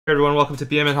Hey everyone, welcome to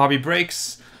BMN Hobby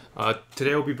Breaks.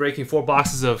 Today we'll be breaking 4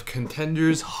 boxes of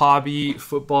Contenders Hobby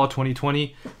Football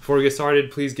 2020. Before we get started,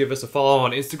 please give us a follow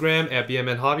on Instagram at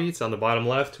BMN Hobby. It's on the bottom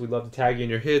left. We'd love to tag you in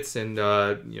your hits, and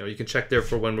you can check there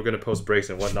for when we're going to post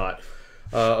breaks and whatnot.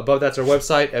 Above that's our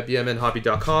website at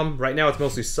bmnhobby.com. Right now it's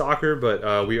mostly soccer,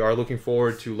 but we are looking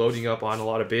forward to loading up on a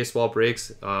lot of baseball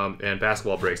breaks and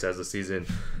basketball breaks as the season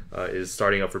is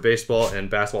starting up for baseball,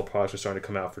 and basketball products are starting to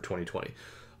come out for 2020.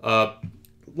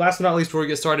 Last but not least, before we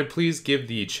get started, please give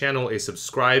the channel a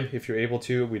subscribe if you're able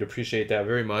to. We'd appreciate that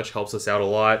very much. Helps us out a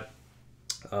lot.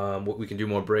 We can do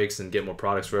more breaks and get more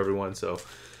products for everyone. So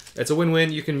it's a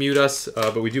win-win. You can mute us,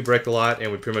 but we do break a lot,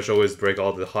 and we pretty much always break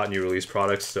all the hot new release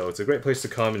products. So it's a great place to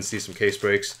come and see some case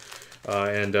breaks.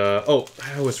 Oh,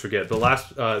 I always forget. We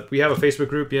have a Facebook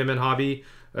group, BMN Hobby.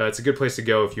 It's a good place to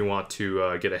go if you want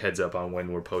to get a heads up on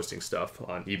when we're posting stuff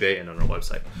on eBay and on our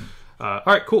website. All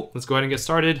right, cool. Let's go ahead and get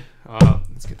started.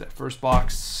 Let's get that first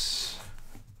box.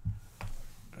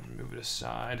 Move it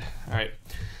aside. All right,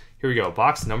 here we go.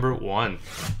 Box number 1.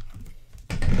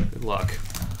 Good luck.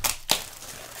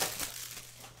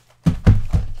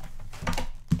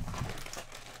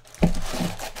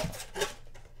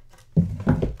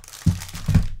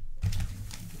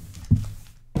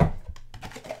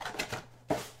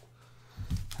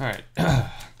 All right,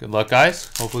 good luck, guys.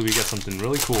 Hopefully we get something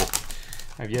really cool.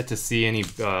 I've yet to see any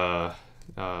of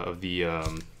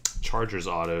the Chargers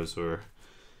autos or...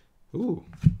 Ooh,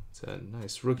 it's a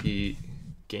nice rookie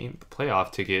game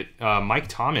playoff ticket. Mike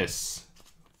Thomas.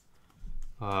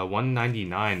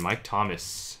 199, Mike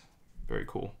Thomas. Very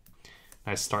cool.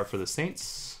 Nice start for the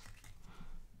Saints.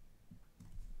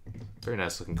 Very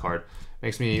nice looking card.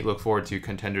 Makes me look forward to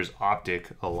Contenders Optic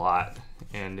a lot.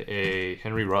 And a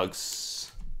Henry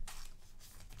Ruggs.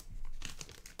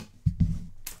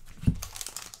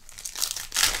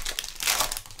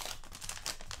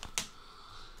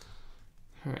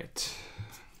 All right.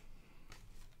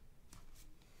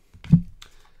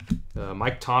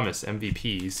 Mike Thomas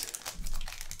MVPs.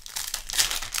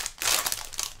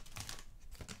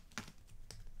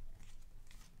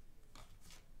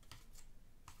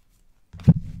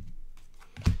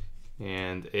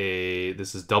 And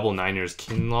this is double Niners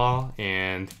Kinlaw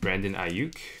and Brandon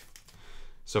Ayuk.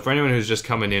 So for anyone who's just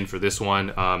coming in for this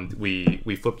one,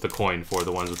 we flip the coin for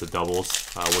the ones with the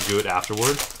doubles. We'll do it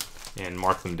afterward and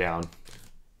mark them down.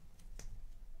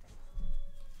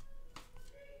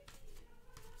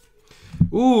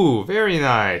 Ooh, very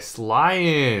nice.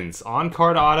 Lions.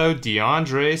 On-card auto,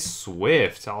 DeAndre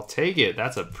Swift. I'll take it.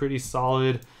 That's a pretty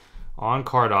solid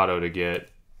on-card auto to get.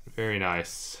 Very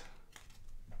nice.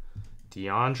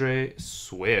 DeAndre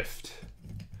Swift.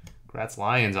 Congrats,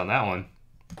 Lions, on that one.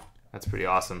 That's pretty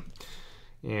awesome.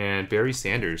 And Barry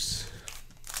Sanders.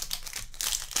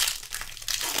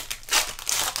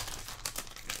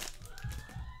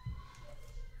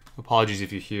 Apologies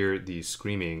if you hear the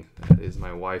screaming. That is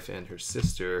my wife and her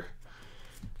sister.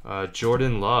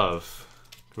 Jordan Love,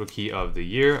 Rookie of the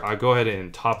Year. I'll go ahead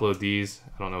and top load these.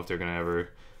 I don't know if they're going to ever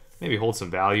maybe hold some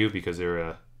value because they're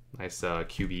a nice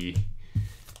QB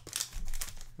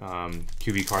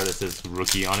card that says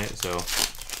Rookie on it. So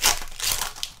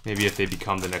maybe if they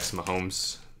become the next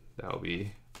Mahomes, that will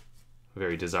be a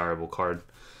very desirable card.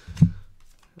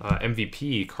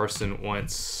 MVP, Carson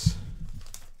Wentz.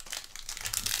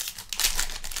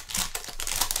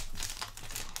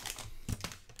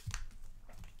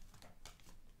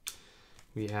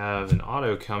 We have an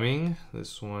auto coming.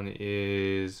 This one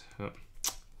is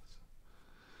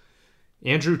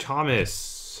Andrew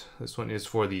Thomas. This one is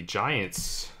for the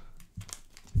Giants.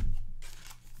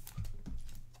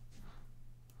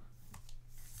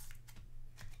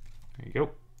 There you go.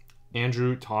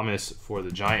 Andrew Thomas for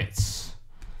the Giants.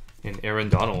 And Aaron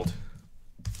Donald.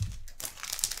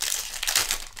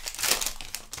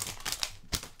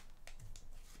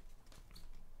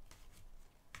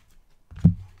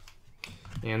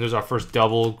 And there's our first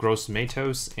double, Gross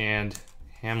Matos and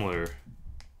Hamler.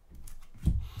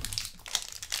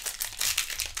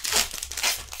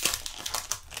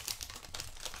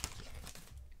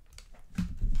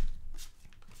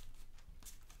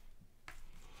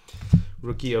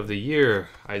 Rookie of the Year,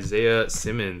 Isaiah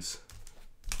Simmons.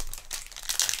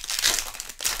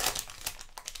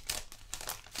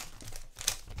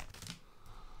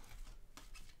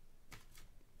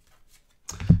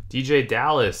 DJ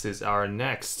Dallas is our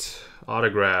next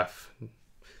autograph.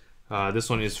 This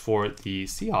one is for the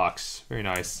Seahawks. Very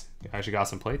nice. Actually got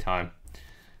some play time.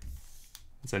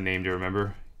 That's a name to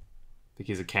remember. I think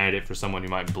he's a candidate for someone who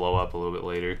might blow up a little bit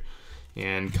later.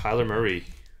 And Kyler Murray.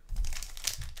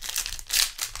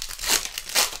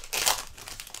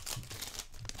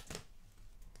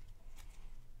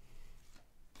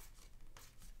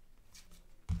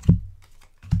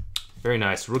 Very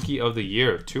nice. Rookie of the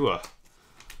Year, Tua.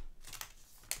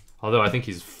 Although I think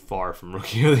he's far from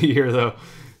Rookie of the Year, though.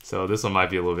 So this one might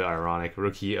be a little bit ironic.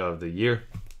 Rookie of the Year.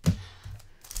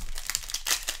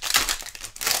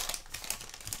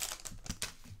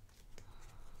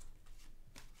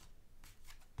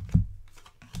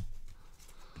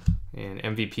 And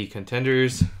MVP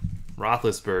Contenders,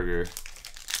 Roethlisberger.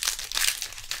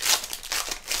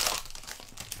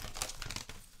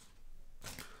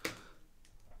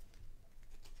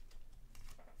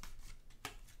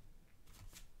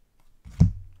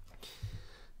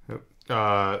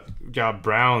 Got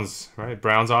Browns, right?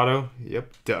 Browns auto.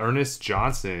 Yep. Ernest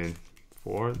Johnson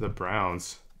for the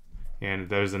Browns. And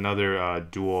there's another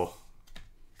dual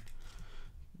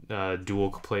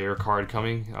player card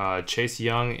coming. Chase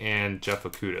Young and Jeff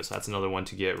Okudah. So that's another one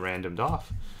to get randomed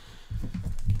off.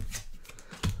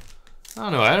 I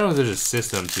don't know if there's a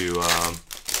system to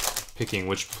picking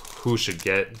who should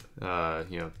get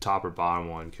top or bottom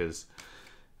one, because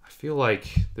I feel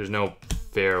like there's no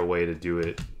fair way to do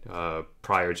it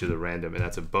prior to the random, and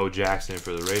that's a Bo Jackson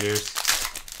for the Raiders.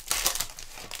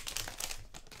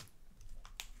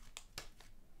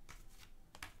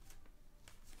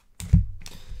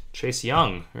 Chase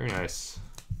Young, very nice.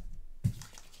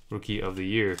 Rookie of the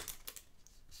Year.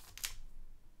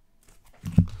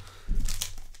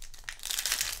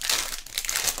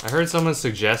 I heard someone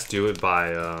suggest do it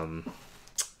by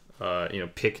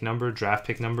pick number, draft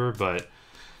pick number, but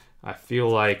I feel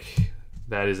like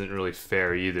that isn't really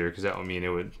fair either, because that would mean it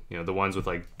would, the ones with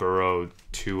like Burrow,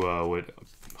 Tua would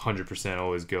 100%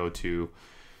 always go to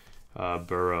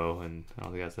Burrow, and I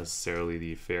don't think that's necessarily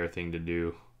the fair thing to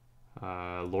do.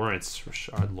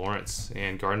 Rashard Lawrence,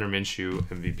 and Gardner Minshew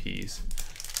MVPs.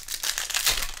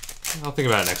 I'll think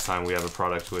about it next time we have a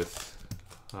product with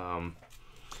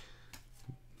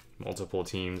multiple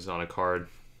teams on a card.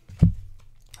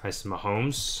 Nice.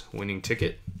 Mahomes, winning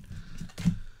ticket.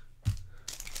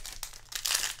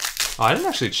 Oh, I didn't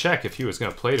actually check if he was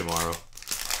going to play tomorrow.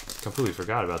 Completely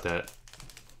forgot about that.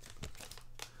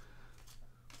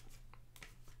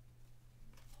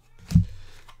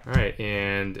 All right,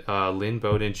 and Lynn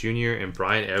Bowden Jr. and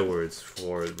Brian Edwards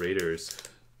for the Raiders.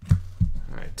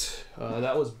 All right,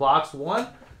 that was box one.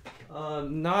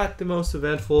 Not the most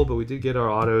eventful, but we did get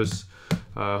our autos.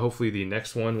 Hopefully the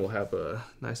next one will have a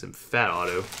nice and fat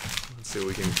auto. Let's see what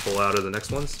we can pull out of the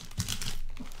next ones.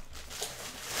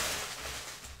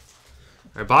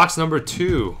 All right, box number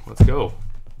 2. Let's go. All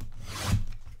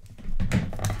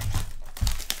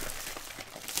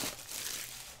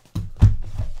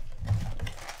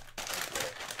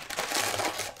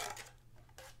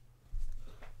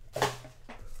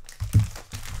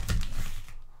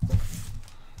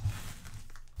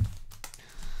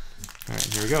right,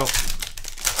 here we go.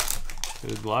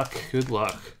 Good luck. Good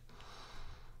luck.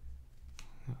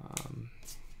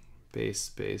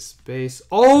 Base.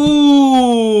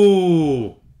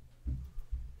 Oh!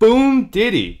 Boom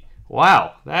Diddy.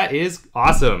 Wow, that is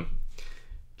awesome.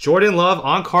 Jordan Love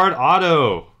on-card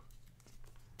auto.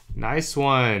 Nice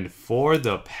one for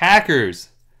the Packers.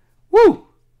 Woo!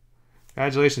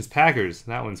 Congratulations, Packers.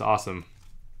 That one's awesome.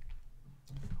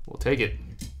 We'll take it.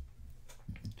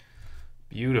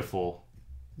 Beautiful.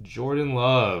 Jordan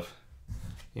Love.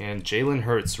 And Jalen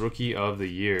Hurts, Rookie of the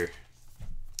Year.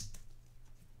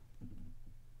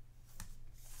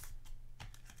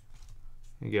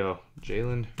 There you go,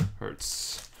 Jalen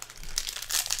Hurts.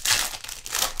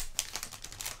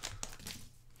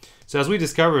 So as we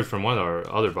discovered from one of our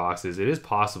other boxes, it is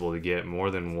possible to get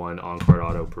more than one on-card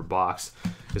auto per box,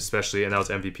 especially, and that was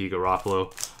MVP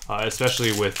Garoppolo,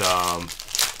 especially with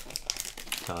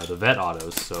the vet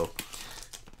autos, so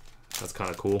that's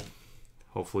kind of cool.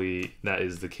 Hopefully that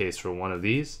is the case for one of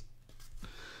these.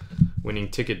 Winning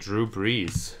ticket, Drew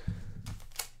Brees.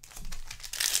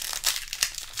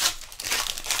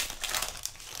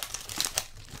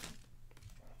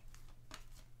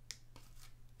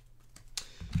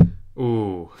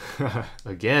 Ooh,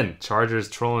 again, Chargers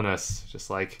trolling us just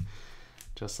like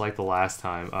the last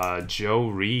time. Joe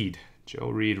Reed,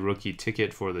 rookie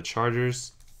ticket for the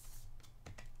Chargers.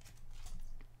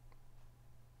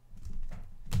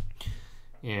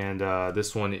 And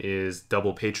this one is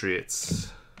double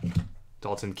Patriots.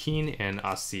 Dalton Keene and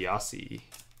Asiasi.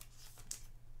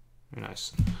 Very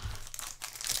nice.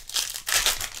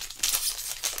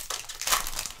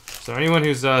 So anyone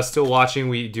who's still watching,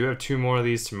 we do have 2 more of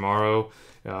these tomorrow.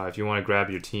 If you want to grab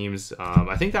your teams.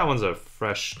 I think that one's a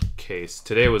fresh case.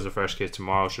 Today was a fresh case.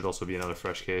 Tomorrow should also be another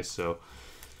fresh case. So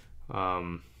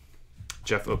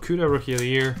Jeff Okudah, Rookie of the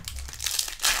Year.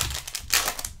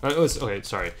 Okay,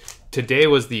 sorry. today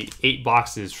was the 8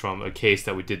 boxes from a case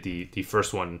that we did the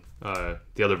first one.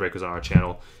 The other break was on our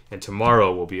channel, and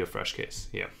tomorrow will be a fresh case.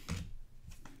 Yeah,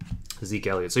 Zeke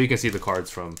Elliott. So you can see the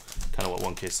cards from kind of what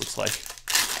one case looks like.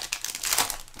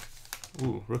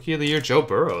 Ooh, Rookie of the Year, Joe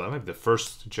Burrow. That might be the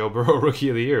first Joe Burrow Rookie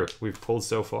of the Year we've pulled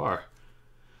so far.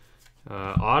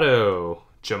 Auto,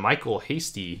 Jamichael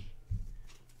Hasty.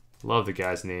 Love the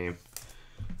guy's name.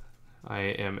 I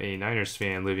am a Niners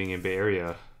fan living in Bay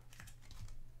Area.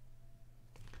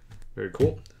 Very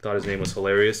cool. Thought his name was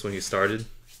hilarious when he started.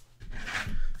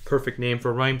 Perfect name for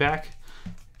a running back.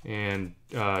 And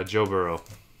Joe Burrow,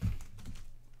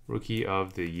 Rookie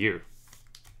of the Year.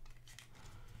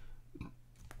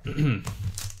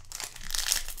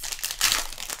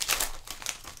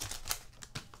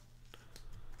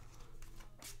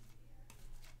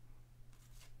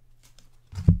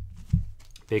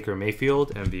 Baker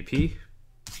Mayfield, MVP.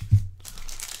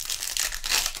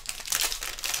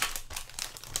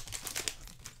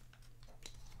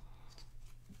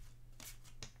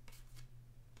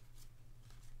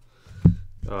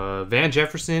 Van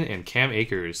Jefferson and Cam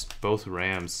Akers, both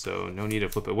Rams, so no need to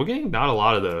flip it. We're getting not a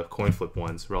lot of the coin flip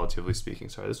ones, relatively speaking.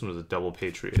 Sorry, this one was a double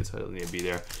Patriots, so I don't need to be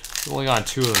there. We've only gotten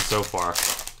 2 of them so far.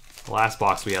 The last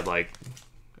box we had like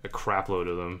a crap load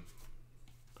of them.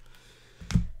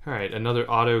 All right, another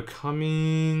auto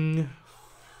coming.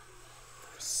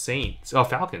 Saints. Oh,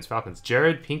 Falcons.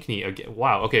 Jared Pinkney again.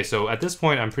 Wow. Okay, so at this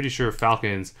point, I'm pretty sure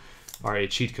Falcons are a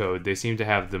cheat code. They seem to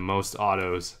have the most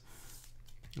autos.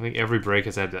 I think every break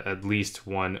has had at least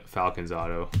one Falcons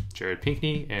auto. Jared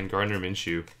Pinkney and Gardner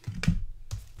Minshew.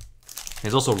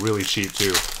 It's also really cheap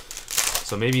too.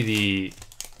 So maybe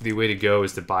the way to go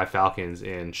is to buy Falcons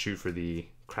and shoot for the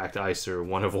cracked ice or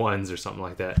 1 of 1s or something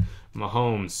like that.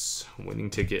 Mahomes, winning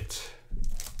ticket.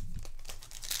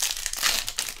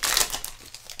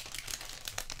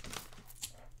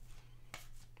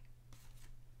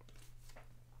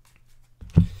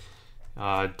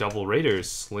 Double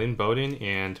Raiders, Lynn Bowden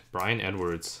and Brian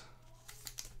Edwards.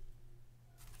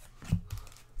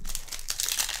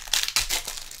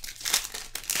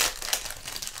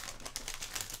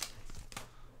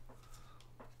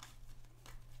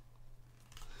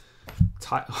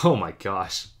 Oh my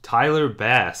gosh. Tyler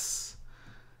Bass.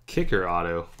 Kicker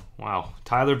auto. Wow.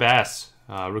 Tyler Bass.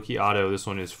 Rookie auto. This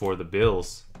one is for the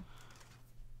Bills.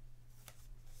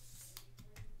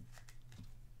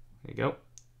 There you go.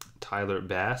 Tyler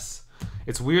Bass.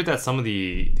 It's weird that some of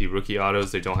the rookie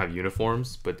autos, they don't have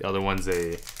uniforms, but the other ones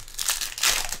they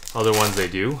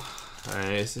do.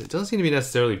 It doesn't seem to be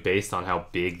necessarily based on how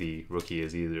big the rookie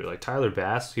is either. Like Tyler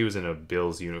Bass, he was in a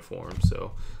Bills uniform,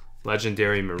 so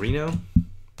legendary Marino.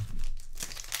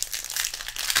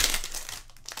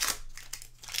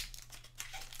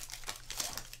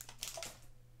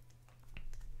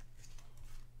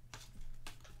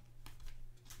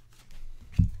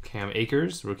 Cam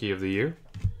Akers, Rookie of the Year.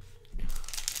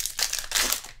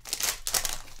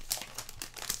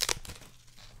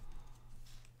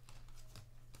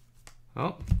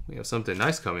 Oh, we have something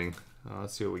nice coming.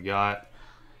 Let's see what we got.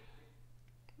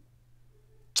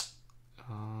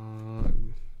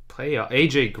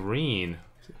 AJ Green.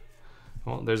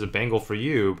 Well, there's a Bengal for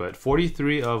you, but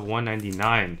 43 of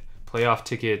 199. Playoff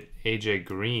ticket, AJ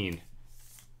Green.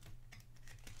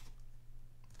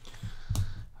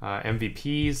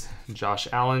 MVPs, Josh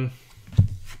Allen.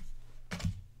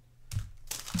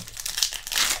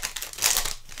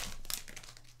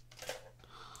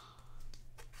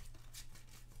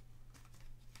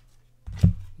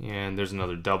 And there's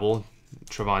another double,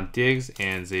 Trevon Diggs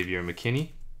and Xavier McKinney.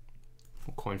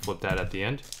 We'll coin flip that at the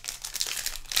end.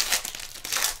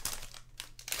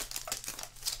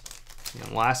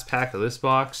 And last pack of this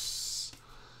box.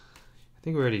 I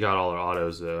think we already got all our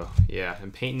autos though. Yeah,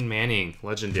 and Peyton Manning,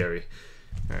 legendary.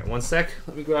 All right, 1 sec.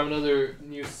 Let me grab another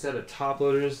new set of top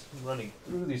loaders. I'm running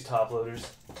through these top loaders.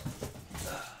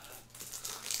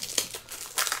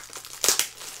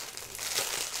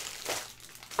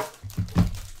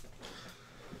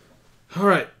 All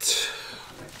right.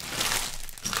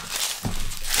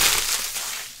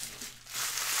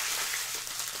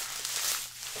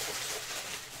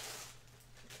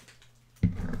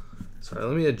 Sorry,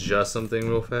 let me adjust something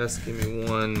real fast. Give me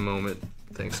 1 moment.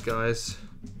 Thanks, guys.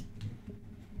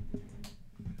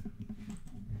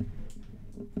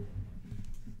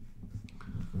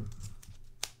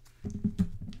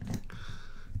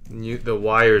 The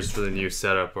wires for the new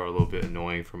setup are a little bit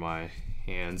annoying for my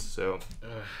hands, so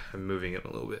I'm moving it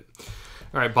a little bit.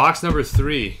 All right, box number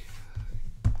 3.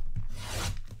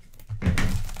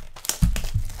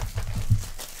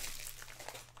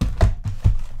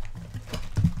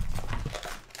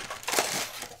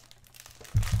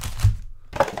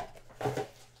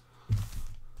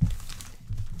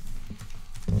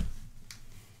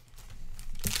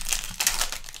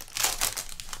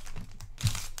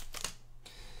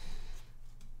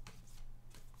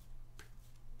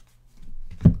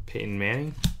 Peyton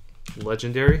Manning,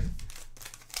 legendary.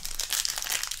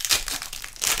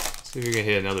 See if we can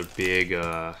hit another big,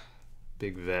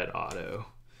 big vet auto.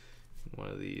 One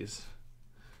of these.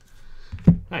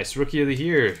 Nice, Rookie of the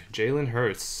Year, Jalen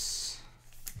Hurts.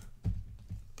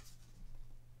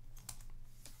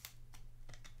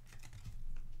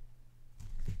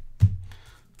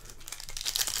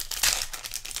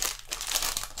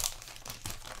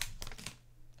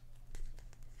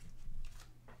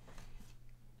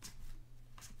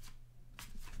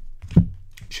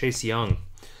 Chase Young,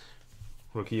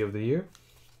 Rookie of the Year.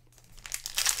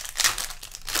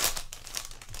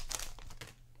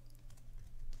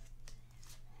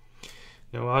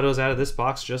 No autos out of this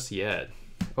box just yet.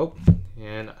 Oh,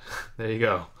 and there you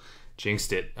go.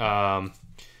 Jinxed it. Devine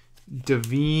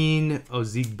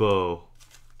Ozigbo,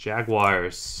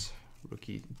 Jaguars,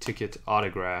 rookie ticket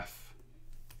autograph.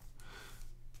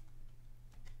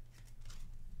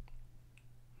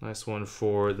 Nice one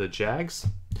for the Jags.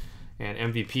 And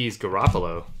MVP's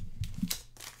Garoppolo.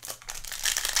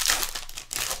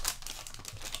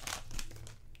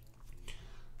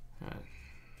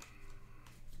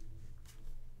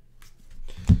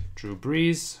 Drew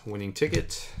Brees, winning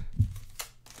ticket.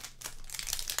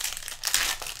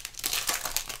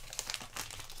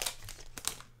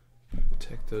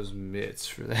 Protect those mitts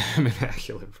for the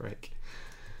immaculate break.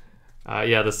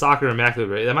 Yeah, the soccer immaculate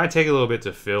break. That might take a little bit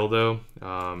to fill, though.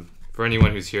 For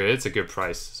anyone who's here, it's a good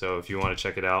price. So if you want to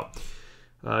check it out,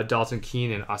 Dalton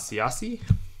Keene and Asiasi.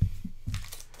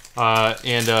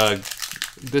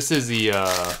 This is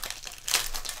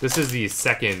the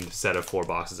second set of 4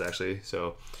 boxes actually.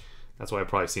 So that's why it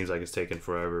probably seems like it's taken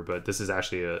forever. But this is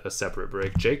actually a separate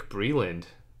break. Jake Breland,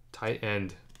 tight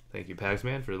end. Thank you,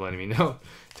 Pagsman, for letting me know.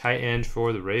 Tight end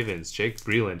for the Ravens, Jake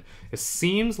Breland. It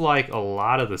seems like a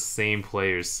lot of the same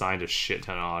players signed a shit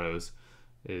ton of autos.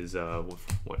 Is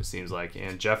what it seems like.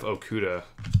 And Jeff Okuda.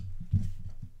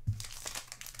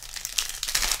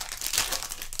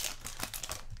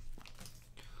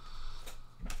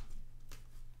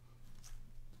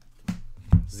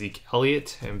 Zeke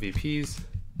Elliott, MVPs.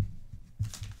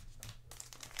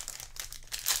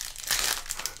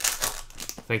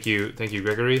 Thank you,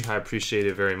 Gregory. I appreciate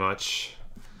it very much.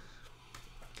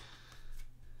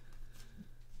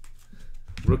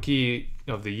 Rookie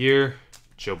of the Year,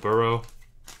 Joe Burrow.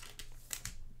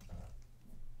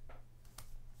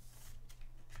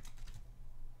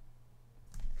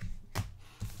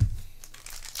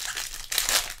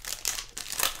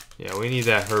 Yeah, we need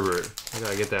that Herbert. We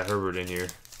gotta get that Herbert in here.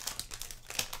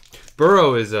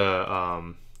 Burrow is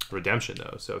a redemption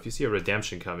though, so if you see a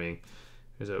redemption coming,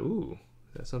 there's a ooh,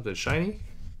 is that something shiny?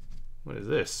 What is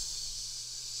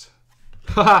this?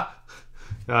 Haha!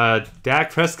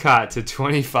 Dak Prescott to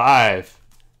 25.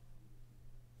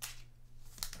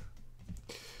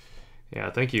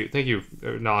 Yeah, thank you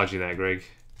for acknowledging that,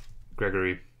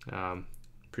 Gregory.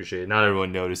 Appreciate it. Not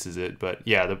everyone notices it, but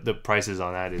yeah, the prices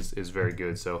on that is very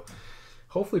good. So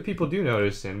hopefully people do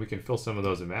notice, and we can fill some of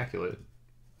those immaculate.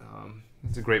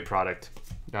 It's a great product.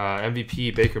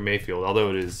 MVP Baker Mayfield,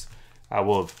 although it is,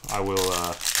 I'll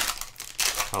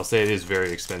say it is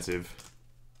very expensive.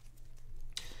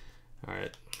 All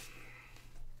right.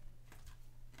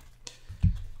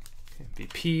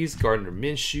 MVPs Gardner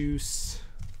Minshew.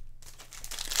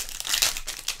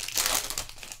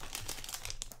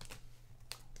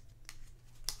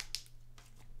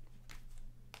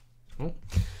 Oh,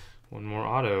 one more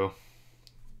auto.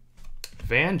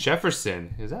 Van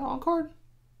Jefferson. Is that on card?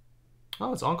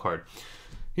 Oh, it's on card.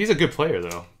 He's a good player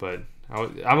though, but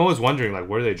I'm always wondering like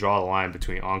where they draw the line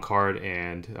between on card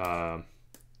and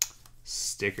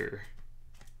sticker.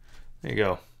 There you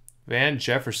go. Van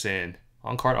Jefferson.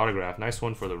 On card autograph. Nice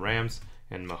one for the Rams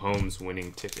and Mahomes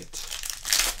winning ticket.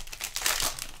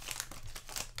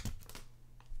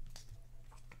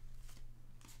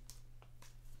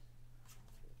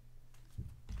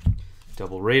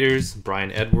 Double Raiders,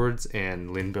 Brian Edwards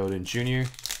and Lynn Bowden Jr.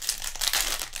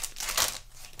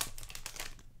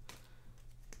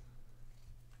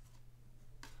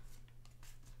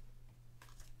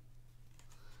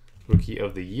 Rookie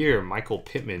of the Year, Michael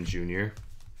Pittman Jr.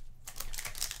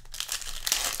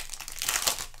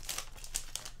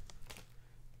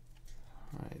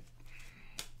 All right.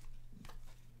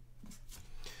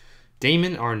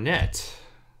 Damon Arnett.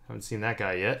 Haven't seen that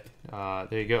guy yet.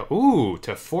 There you go. Ooh,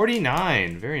 to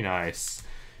 49. Very nice.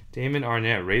 Damon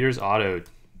Arnett, Raiders auto.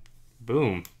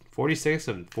 Boom. 46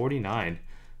 of 49.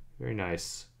 Very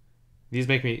nice. These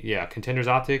make me, yeah, Contenders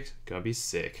optics. Gonna be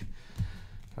sick.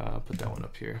 Put that one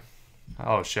up here.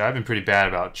 Oh, shit. I've been pretty bad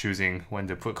about choosing when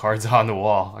to put cards on the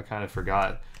wall. I kind of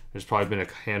forgot. There's probably been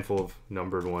a handful of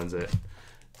numbered ones that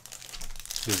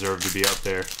deserve to be up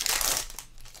there.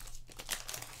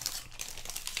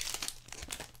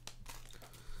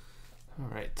 All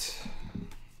right.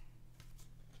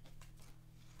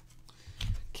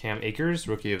 Cam Akers,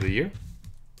 Rookie of the Year.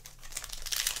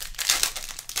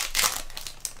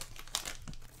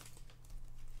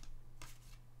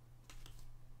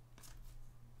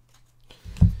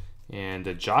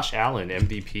 And Josh Allen,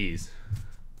 MVPs.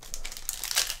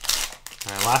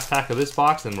 All right, last pack of this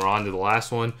box, and we're on to the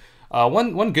last one.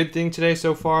 One good thing today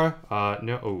so far.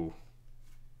 No, oh,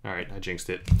 all right, I jinxed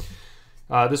it.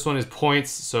 This one is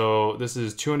points, so this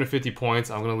is 250 points.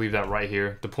 I'm gonna leave that right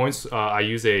here. The points, I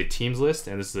use a teams list,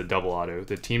 and this is a double auto.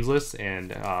 The teams list, and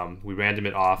we random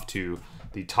it off to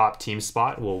the top team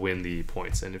spot will win the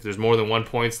points. And if there's more than 1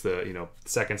 points, the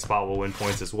second spot will win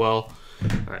points as well.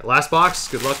 All right, last box.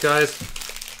 Good luck, guys.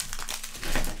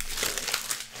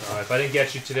 If I didn't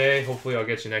get you today, hopefully I'll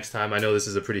get you next time. I know this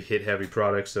is a pretty hit-heavy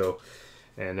product, so,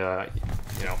 and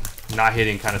not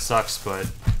hitting kind of sucks, but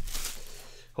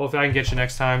hopefully I can get you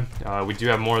next time. We do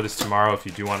have more of this tomorrow if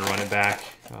you do want to run it back.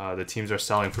 The teams are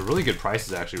selling for really good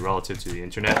prices, actually, relative to the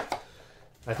internet.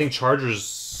 I think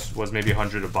Chargers was maybe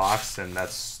 100 a box, and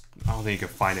that's, I don't think you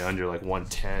can find it under like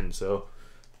 110. So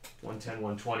 110,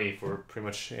 120 for pretty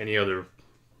much any other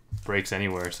breaks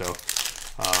anywhere. So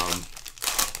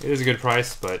it is a good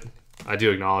price, but I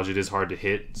do acknowledge it is hard to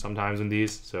hit sometimes in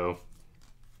these. So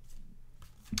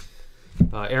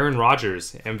Aaron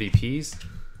Rodgers, MVPs.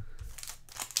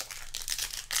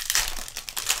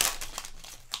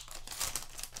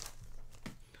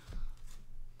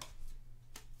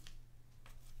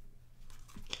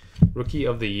 Rookie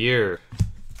of the Year,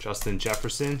 Justin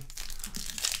Jefferson.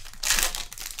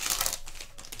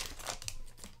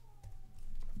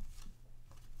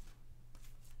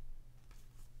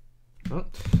 Oh,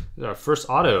 this is our first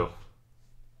auto.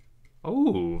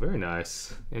 Oh, very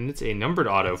nice. And it's a numbered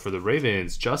auto for the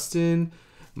Ravens, Justin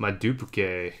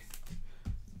Madubuike.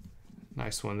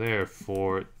 Nice one there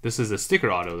for, this is a sticker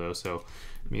auto though, so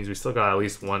it means we still got at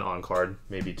least one on card,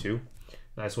 maybe two.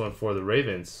 Nice one for the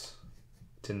Ravens.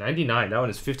 To 99. That one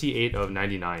is 58 of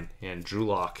 99. And Drew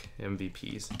Lock,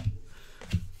 MVPs.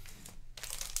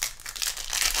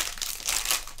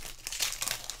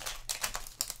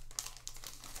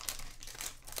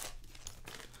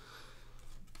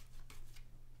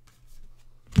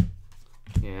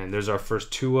 And there's our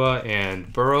first Tua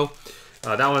and Burrow.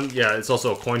 That one, yeah, it's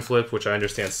also a coin flip, which I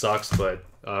understand sucks, but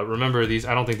remember these,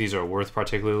 I don't think these are worth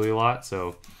particularly a lot,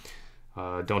 so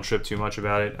don't trip too much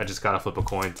about it. I just gotta flip a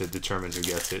coin to determine who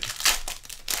gets it.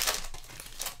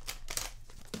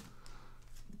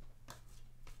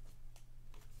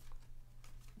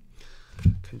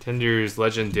 Contenders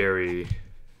legendary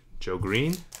Joe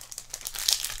Green.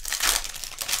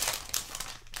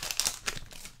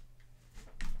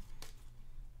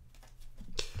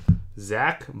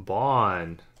 Zach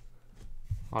Bond.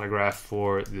 Autograph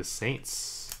for the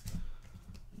Saints.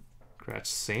 Congrats,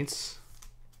 Saints.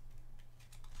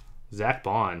 Zach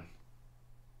Bond.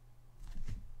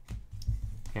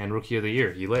 And Rookie of the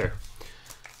Year, Hilaire.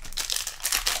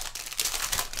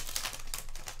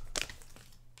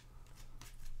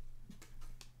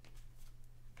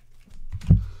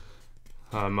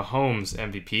 Mahomes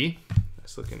MVP.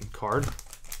 Nice looking card.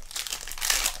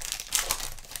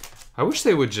 I wish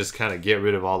they would just kind of get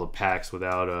rid of all the packs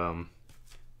without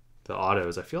the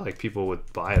autos. I feel like people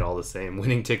would buy it all the same.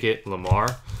 Winning ticket, Lamar.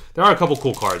 There are a couple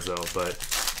cool cards though, but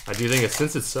I do think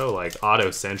since it's so like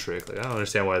auto-centric, like I don't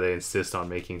understand why they insist on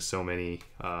making so many.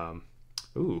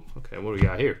 Ooh, okay, what do we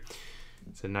got here?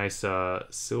 It's a nice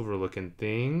silver looking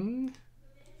thing.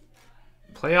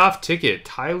 Playoff ticket,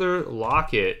 Tyler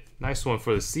Lockett. Nice one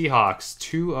for the Seahawks.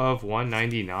 2 of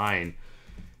 199.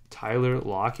 Tyler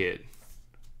Lockett.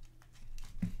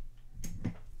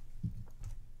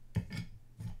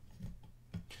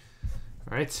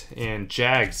 All right, and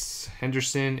Jags,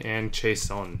 Henderson and Chase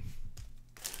Sutton.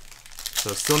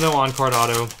 So still no on-card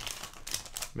auto.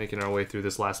 Making our way through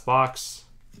this last box.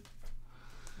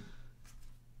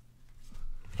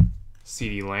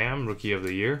 CeeDee Lamb, Rookie of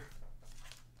the Year.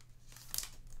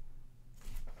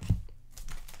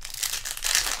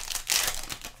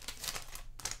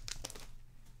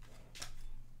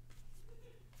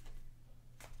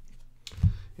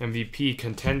 MVP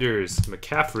Contenders,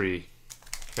 McCaffrey.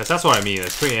 Yes, that's what I mean.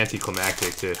 It's pretty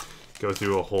anticlimactic to go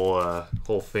through a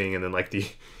whole thing and then like the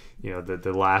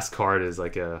the last card is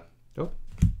like a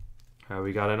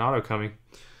we got an auto coming.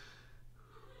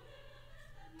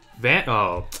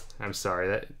 I'm sorry,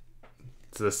 that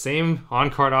it's the same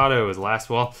on-card auto as last.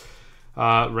 Well,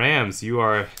 Rams, you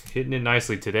are hitting it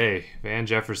nicely today. Van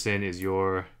Jefferson is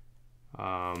your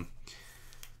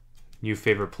new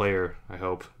favorite player, I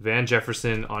hope. Van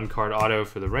Jefferson on-card auto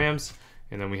for the Rams.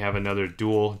 And then we have another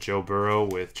dual Joe Burrow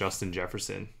with Justin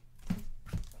Jefferson.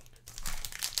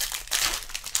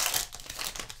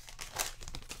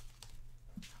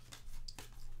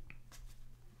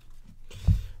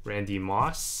 Randy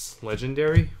Moss,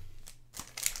 legendary.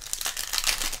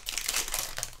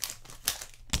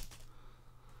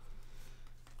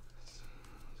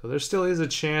 So there still is a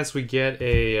chance we get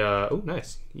a, oh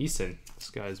nice, Eason. This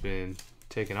guy's been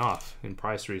taken off in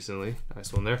price recently.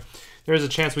 Nice one there. There's a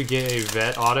chance we get a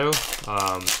vet auto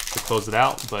to close it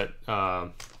out, but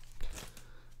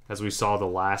as we saw the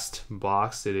last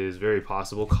box, it is very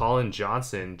possible. Colin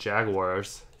Johnson,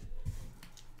 Jaguars.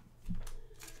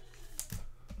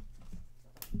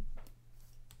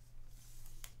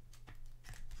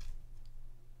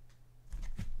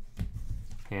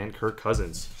 And Kirk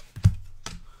Cousins.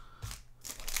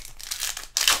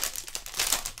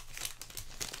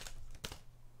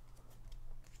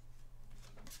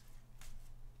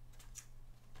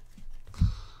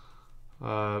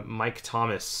 Mike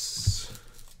Thomas.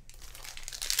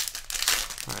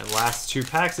 All right, last 2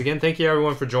 packs. Again, thank you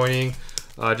everyone for joining.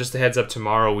 Just a heads up,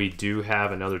 tomorrow we do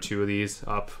have another 2 of these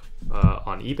up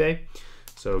on eBay.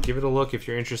 So give it a look if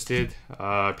you're interested.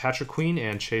 Patrick Queen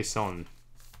and Chase Young.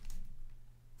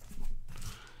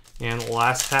 And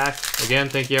last pack. Again,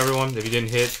 thank you everyone. If you didn't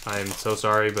hit, I'm so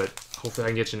sorry, but hopefully I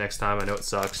can get you next time. I know it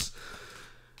sucks.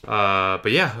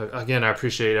 But yeah, again, I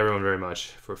appreciate everyone very much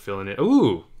for filling it.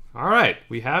 Ooh, all right.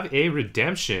 We have a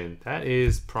redemption. That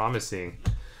is promising.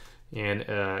 And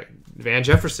Van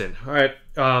Jefferson. All right.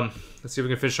 Let's see if we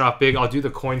can finish off big. I'll do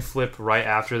the coin flip right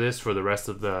after this for the rest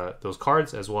of those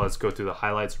cards, as well as go through the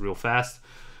highlights real fast.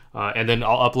 And then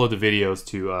I'll upload the videos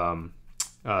to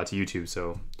YouTube.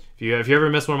 So if you ever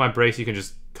miss one of my breaks, you can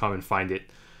just come and find it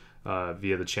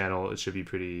via the channel. It should be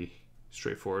pretty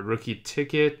straightforward. Rookie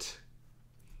ticket.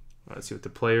 Let's see what the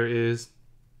player is.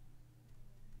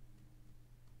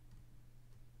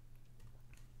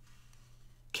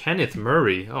 Kenneth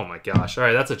Murray. Oh my gosh. All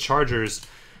right, that's a Chargers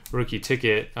rookie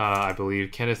ticket, I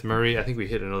believe. Kenneth Murray. I think we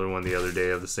hit another one the other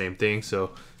day of the same thing. So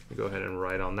I'll go ahead and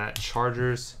write on that.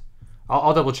 Chargers.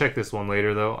 I'll double check this one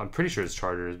later, though. I'm pretty sure it's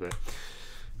Chargers. But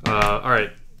all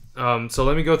right. So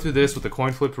let me go through this with the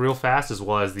coin flip real fast, as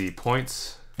well as the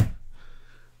points.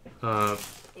 1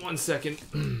 second.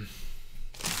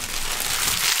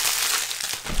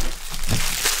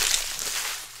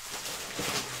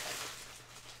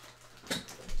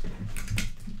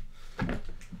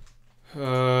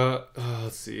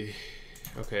 Let's see.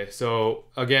 Okay, so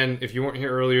again, if you weren't here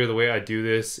earlier, the way I do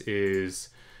this is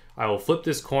I will flip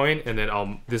this coin, and then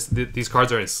these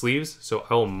cards are in sleeves, so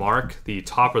I will mark the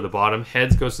top or the bottom.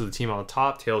 Heads goes to the team on the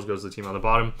top, tails goes to the team on the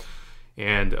bottom,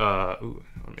 and I want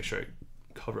to make sure I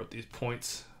cover up these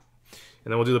points,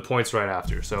 and then we'll do the points right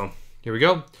after. So here we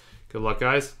go. Good luck,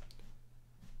 guys.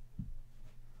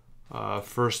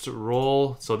 First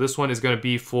roll. So this one is going to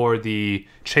be for the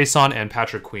Chason and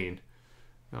Patrick Queen.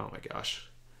 Oh my gosh.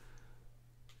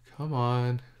 Come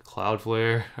on.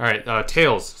 Cloudflare. All right,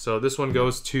 tails. So this one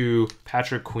goes to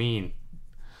Patrick Queen.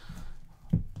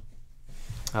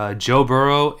 Joe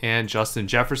Burrow and Justin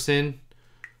Jefferson.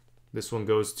 This one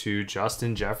goes to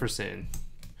Justin Jefferson.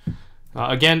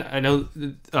 Again, I know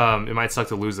it might suck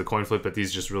to lose the coin flip, but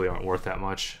these just really aren't worth that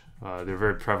much. They're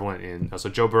very prevalent in... so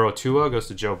Joe Burrow Tua goes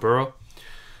to Joe Burrow.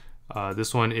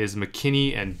 This one is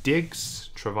McKinney and Diggs.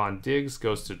 Trevon Diggs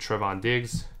goes to Trevon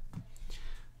Diggs.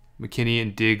 McKinney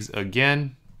and Diggs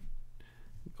again.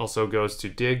 Also goes to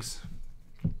Diggs.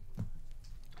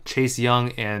 Chase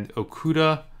Young and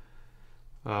Okuda.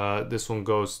 This one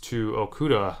goes to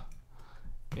Okuda.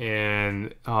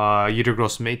 And Yetur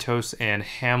Gross-Matos and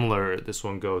Hamler. This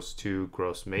one goes to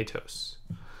Gross-Matos.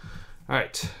 All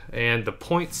right, and the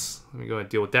points, let me go ahead and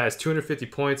deal with that. It's 250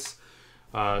 points.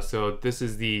 So this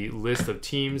is the list of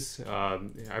teams.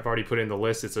 I've already put in the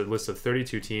list. It's a list of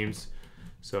 32 teams.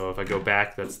 So if I go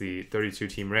back, that's the 32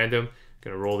 team random.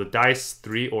 Gonna roll the dice,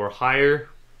 3 or higher.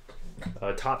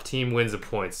 Top team wins the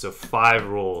points. So 5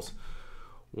 rolls.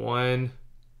 1,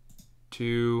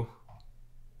 2,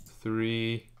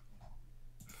 3,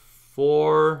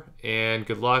 4, and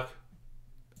good luck.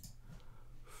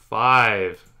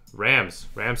 5. Rams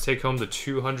take home the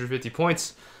 250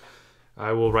 points.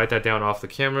 I will write that down off the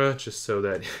camera just so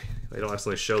that I don't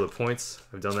accidentally show the points.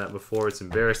 I've done that before. It's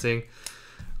embarrassing.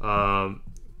 All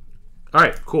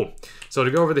right, cool. So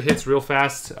to go over the hits real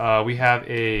fast, we have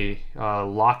a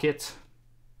Lockett.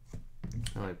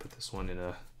 Let me put this one in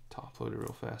a top loader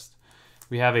real fast.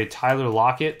 We have a Tyler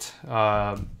Lockett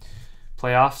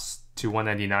playoffs to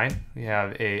 199. We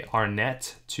have a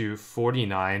Arnett to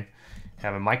 49.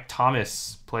 Have a Mike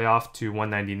Thomas playoff to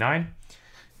 199.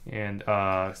 And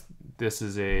this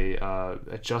is a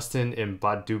Justin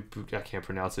Mbadu, I can't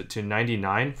pronounce it, to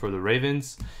 99 for the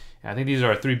Ravens. And I think these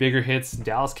are our 3 bigger hits.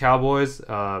 Dallas Cowboys,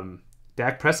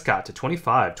 Dak Prescott to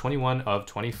 25, 21 of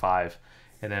 25.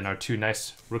 And then our 2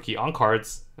 nice rookie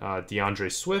on-cards,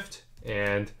 DeAndre Swift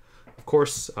and, of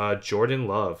course, Jordan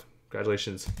Love.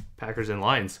 Congratulations, Packers and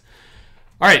Lions.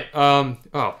 All right. Oh,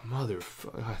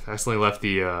 motherfucker. I accidentally left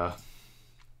the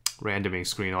randoming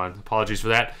screen on. Apologies for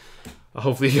that.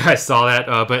 Hopefully you guys saw that.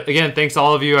 But again, thanks to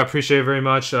all of you. I appreciate it very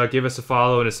much. Give us a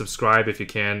follow and a subscribe if you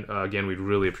can. Again, we'd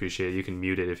really appreciate it. You can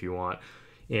mute it if you want.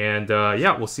 And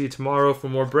yeah, we'll see you tomorrow for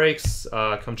more breaks.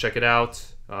 Come check it out.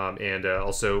 And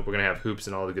also, we're going to have hoops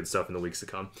and all the good stuff in the weeks to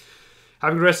come.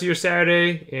 Have a good rest of your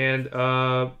Saturday.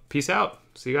 And peace out.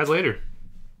 See you guys later.